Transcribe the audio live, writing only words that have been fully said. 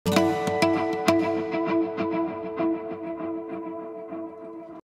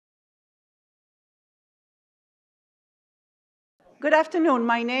Good afternoon.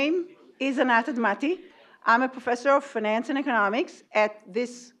 My name is Anat Admati. I'm a professor of finance and economics at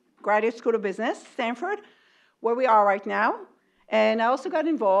this graduate school of business, Stanford, where we are right now. And I also got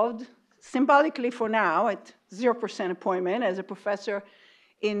involved, symbolically for now, at 0% appointment as a professor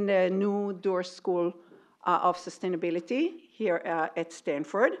in the new Doerr School of Sustainability here at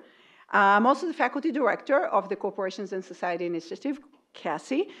Stanford. I'm also the faculty director of the Corporations and Society Initiative,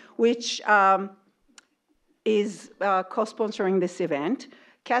 CASI, which is co-sponsoring this event.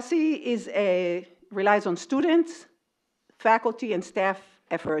 CASI relies on students, faculty, and staff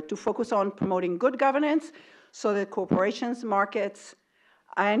effort to focus on promoting good governance so that corporations, markets,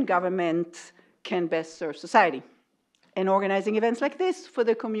 and government can best serve society. And organizing events like this for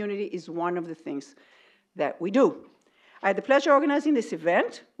the community is one of the things that we do. I had the pleasure of organizing this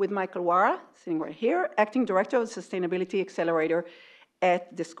event with Michael Wara, sitting right here, acting director of the Sustainability Accelerator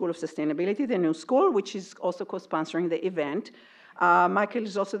at the School of Sustainability, the new school, which is also co-sponsoring the event. Michael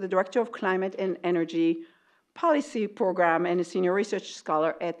is also the director of Climate and Energy Policy Program and a senior research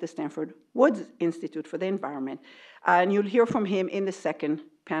scholar at the Stanford Woods Institute for the Environment. And you'll hear from him in the second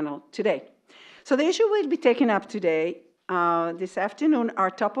panel today. So the issue we'll be taking up today, this afternoon,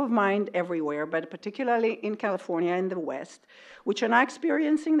 are top of mind everywhere, but particularly in California and the West, which are now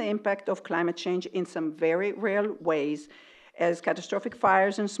experiencing the impact of climate change in some very real ways, as catastrophic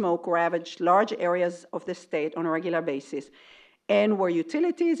fires and smoke ravage large areas of the state on a regular basis, and where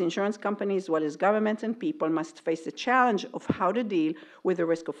utilities, insurance companies, as well as governments and people must face the challenge of how to deal with the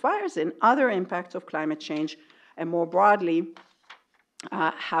risk of fires and other impacts of climate change, and more broadly,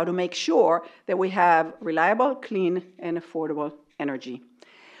 how to make sure that we have reliable, clean, and affordable energy.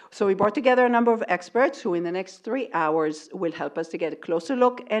 So we brought together a number of experts who in the next 3 hours will help us to get a closer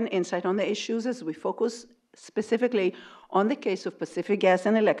look and insight on the issues as we focus specifically on the case of Pacific Gas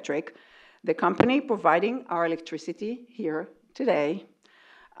and Electric, the company providing our electricity here today,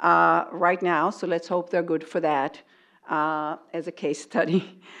 right now. So let's hope they're good for that as a case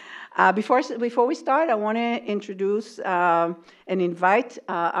study. Before we start, I want to introduce and invite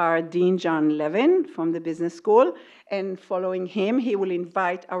our Dean, John Levin, from the business school. And following him, he will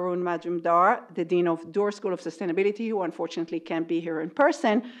invite Arun Majumdar, the Dean of Doerr School of Sustainability, who unfortunately can't be here in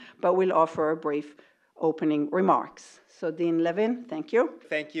person, but will offer a brief opening remarks. So Dean Levin, thank you.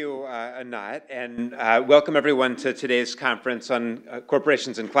 Thank you, Anat, and welcome everyone to today's conference on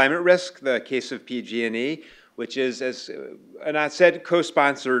corporations and climate risk, the case of PG&E, which is, as Anat said,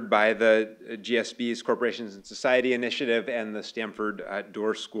 co-sponsored by the GSB's Corporations and Society Initiative and the Stanford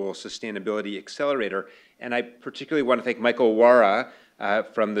Doerr School Sustainability Accelerator. And I particularly want to thank Michael Wara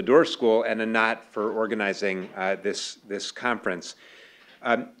from the Doerr School and Anat for organizing this conference.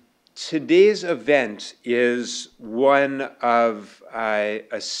 Today's event is one of a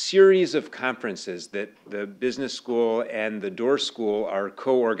series of conferences that the business school and the Doerr School are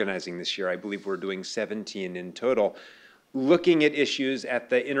co-organizing this year. I believe we're doing 17 in total, looking at issues at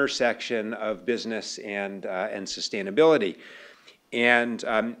the intersection of business and sustainability. And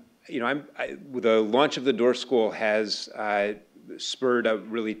the launch of the Doerr School has spurred a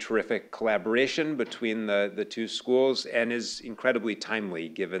really terrific collaboration between the two schools and is incredibly timely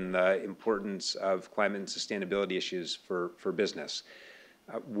given the importance of climate and sustainability issues for business.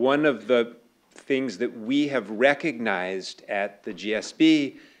 One of the things that we have recognized at the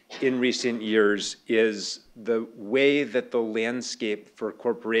GSB in recent years is the way that the landscape for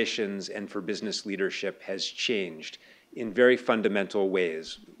corporations and for business leadership has changed in very fundamental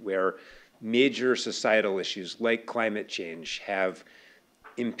ways, where major societal issues like climate change have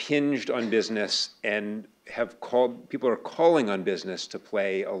impinged on business and people are calling on business to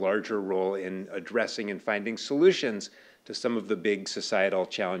play a larger role in addressing and finding solutions to some of the big societal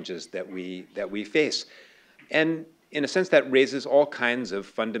challenges that we face. And in a sense, that raises all kinds of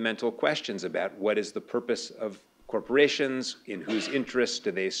fundamental questions about what is the purpose of corporations, in whose interests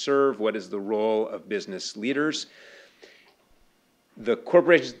do they serve, what is the role of business leaders. The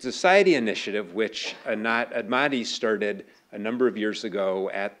Corporations and Society Initiative, which Anat Admati started a number of years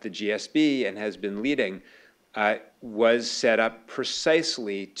ago at the GSB and has been leading, was set up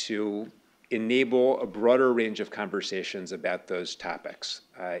precisely to enable a broader range of conversations about those topics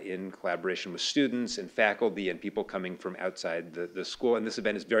in collaboration with students and faculty and people coming from outside the school. And this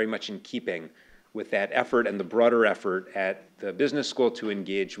event is very much in keeping with that effort and the broader effort at the business school to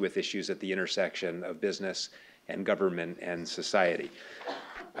engage with issues at the intersection of business and government and society.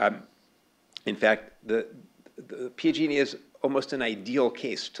 In fact, the PG&E is almost an ideal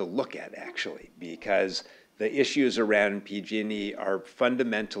case to look at, actually, because the issues around PG&E are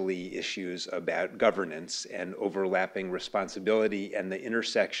fundamentally issues about governance and overlapping responsibility and the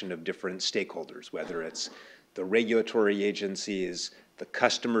intersection of different stakeholders, whether it's the regulatory agencies, the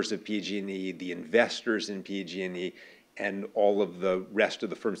customers of PG&E, the investors in PG&E, and all of the rest of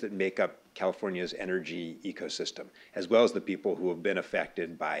the firms that make up California's energy ecosystem, as well as the people who have been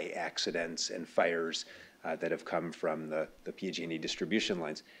affected by accidents and fires that have come from the PG&E distribution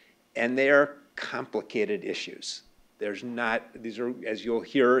lines. And they are complicated issues. These are, as you'll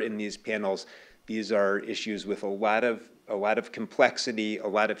hear in these panels, these are issues with a lot of complexity, a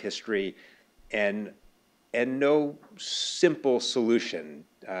lot of history, and no simple solution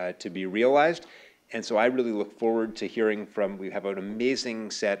to be realized. And so I really look forward to hearing we have an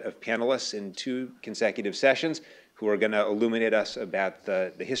amazing set of panelists in 2 consecutive sessions who are going to illuminate us about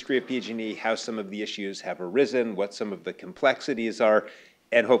the history of PG&E, how some of the issues have arisen, what some of the complexities are,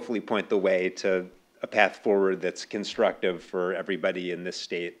 and hopefully point the way to a path forward that's constructive for everybody in this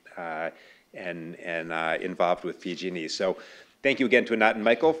state and involved with PG&E. So thank you again to Anat and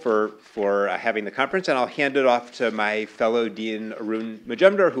Michael for having the conference, and I'll hand it off to my fellow Dean, Arun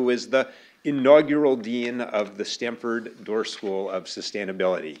Majumdar, who is the inaugural Dean of the Stanford Doerr School of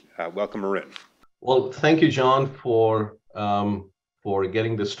Sustainability. Welcome, Arun. Well, thank you, John, for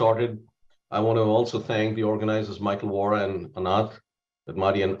getting this started. I want to also thank the organizers, Michael Wara and Anat,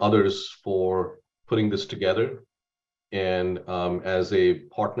 Admati, and others for putting this together and as a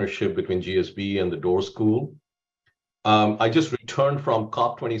partnership between GSB and the Doerr School. I just returned from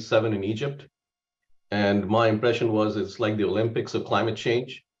COP27 in Egypt, and my impression was it's like the Olympics of climate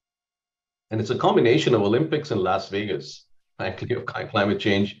change. And it's a combination of Olympics and Las Vegas, frankly, of climate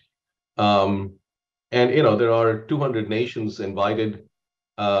change. And, there are 200 nations invited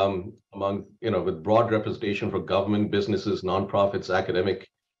among, with broad representation for government, businesses, nonprofits, academic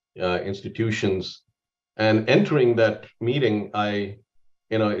institutions. And entering that meeting,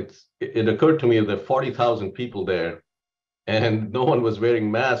 it occurred to me that there are 40,000 people there and no one was wearing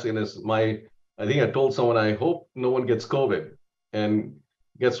masks. I think I told someone, I hope no one gets COVID. And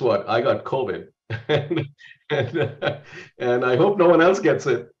guess what? I got COVID, and I hope no one else gets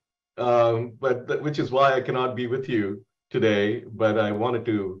it. Which is why I cannot be with you today. But I wanted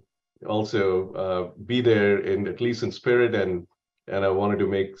to also be there at least in spirit, and I wanted to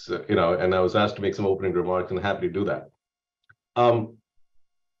make and I was asked to make some opening remarks, and happy to do that.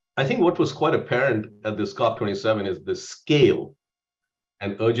 I think what was quite apparent at this COP27 is the scale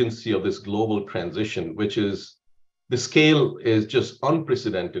and urgency of this global transition, which is the scale is just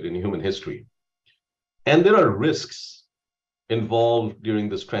unprecedented in human history. And there are risks involved during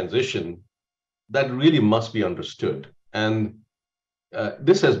this transition that really must be understood. And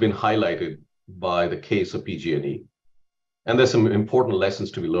this has been highlighted by the case of PG&E. And there's some important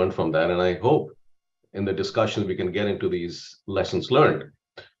lessons to be learned from that. And I hope in the discussions we can get into these lessons learned.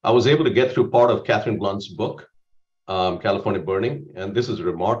 I was able to get through part of Catherine Blunt's book, California Burning. And this is a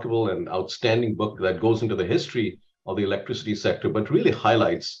remarkable and outstanding book that goes into the history of the electricity sector, but really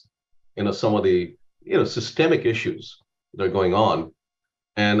highlights, some of the, systemic issues that are going on.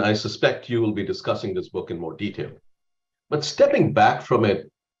 And I suspect you will be discussing this book in more detail. But stepping back from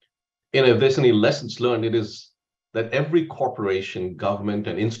it, if there's any lessons learned, it is that every corporation, government,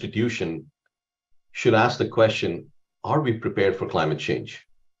 and institution should ask the question, are we prepared for climate change?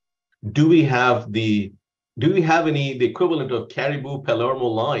 Do we have the equivalent of Caribou Palermo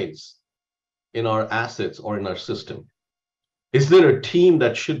lines in our assets or in our system? Is there a team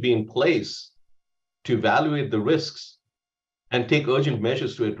that should be in place to evaluate the risks and take urgent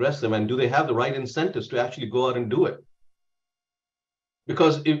measures to address them? And do they have the right incentives to actually go out and do it?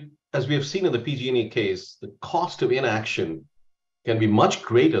 Because as we have seen in the PG&E case, the cost of inaction can be much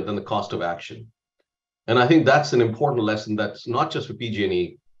greater than the cost of action. And I think that's an important lesson that's not just for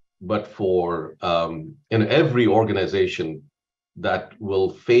PG&E, but for in every organization that will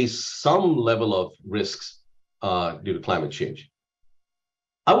face some level of risks due to climate change.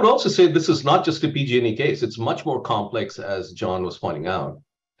 I would also say this is not just a PG&E case. It's much more complex, as John was pointing out.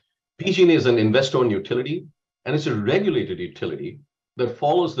 PG&E is an investor-owned utility, and it's a regulated utility that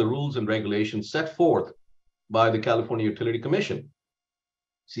follows the rules and regulations set forth by the California Utility Commission,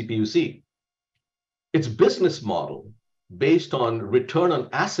 CPUC. Its business model, based on return on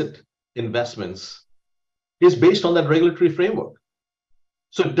asset investments, is based on that regulatory framework.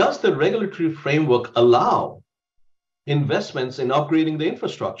 So does the regulatory framework allow investments in upgrading the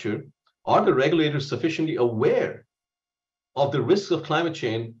infrastructure? Are the regulators sufficiently aware of the risks of climate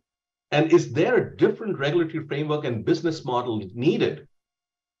change? And is there a different regulatory framework and business model needed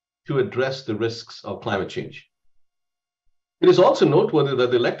to address the risks of climate change? It is also noteworthy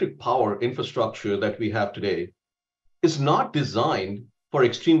that the electric power infrastructure that we have today is not designed for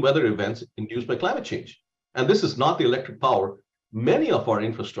extreme weather events induced by climate change. And this is not the electric power. Many of our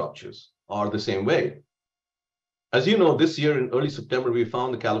infrastructures are the same way. As you know, this year in early September, we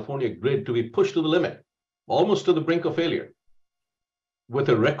found the California grid to be pushed to the limit, almost to the brink of failure, with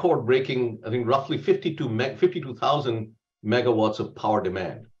a record-breaking, I think, roughly 52,000 megawatts of power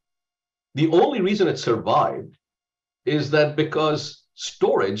demand. The only reason it survived is that because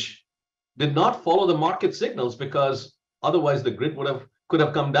storage did not follow the market signals, because otherwise the grid could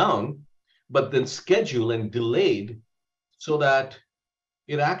have come down, but then scheduled and delayed so that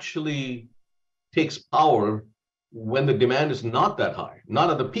it actually takes power when the demand is not that high, not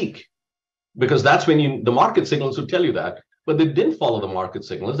at the peak, because that's when the market signals would tell you that. But they didn't follow the market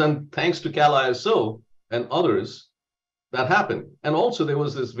signals, and thanks to Cal ISO and others, that happened. And also there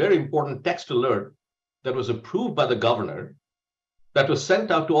was this very important text alert that was approved by the governor that was sent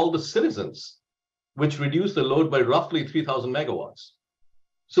out to all the citizens, which reduced the load by roughly 3,000 megawatts.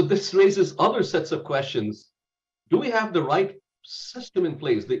 So this raises other sets of questions. Do we have the right system in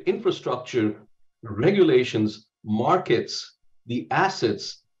place, the infrastructure, regulations, markets, the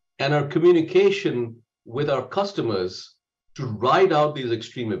assets, and our communication with our customers to ride out these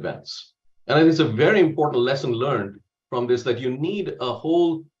extreme events? And I think it's a very important lesson learned from this, that you need a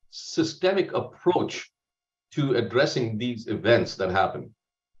whole systemic approach to addressing these events that happen.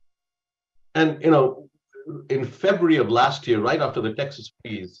 And, in February of last year, right after the Texas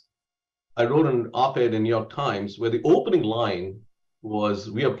freeze, I wrote an op-ed in New York Times where the opening line was,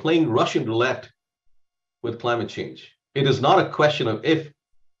 "We are playing Russian roulette with climate change. It is not a question of if,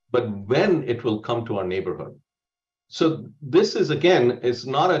 but when it will come to our neighborhood." So this is, again, it's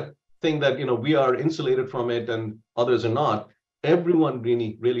not a thing that, we are insulated from it and others are not. Everyone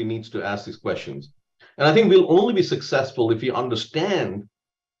really needs to ask these questions. And I think we'll only be successful if we understand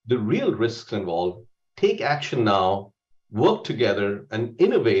the real risks involved, take action now, work together, and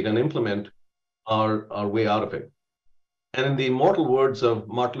innovate and implement our way out of it. And in the immortal words of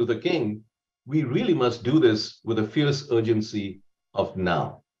Martin Luther King, we really must do this with a fierce urgency of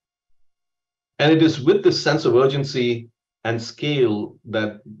now. And it is with this sense of urgency and scale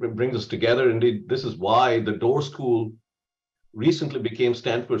that brings us together. Indeed, this is why the Doerr School recently became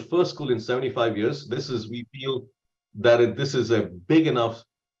Stanford's first school in 75 years. We feel that this is a big enough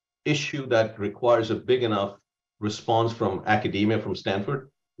issue that requires a big enough response from academia, from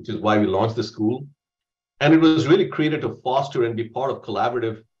Stanford, which is why we launched the school. And it was really created to foster and be part of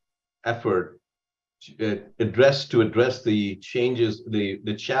collaborative effort to address the changes,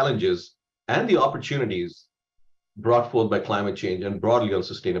 the challenges, and the opportunities brought forth by climate change and broadly on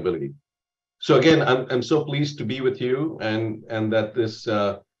sustainability. So again, I'm so pleased to be with you, and that this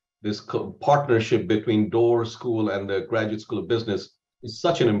partnership between Doerr School and the Graduate School of Business is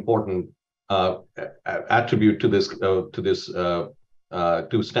such an important attribute to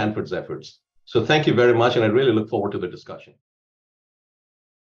Stanford's efforts. So thank you very much, and I really look forward to the discussion.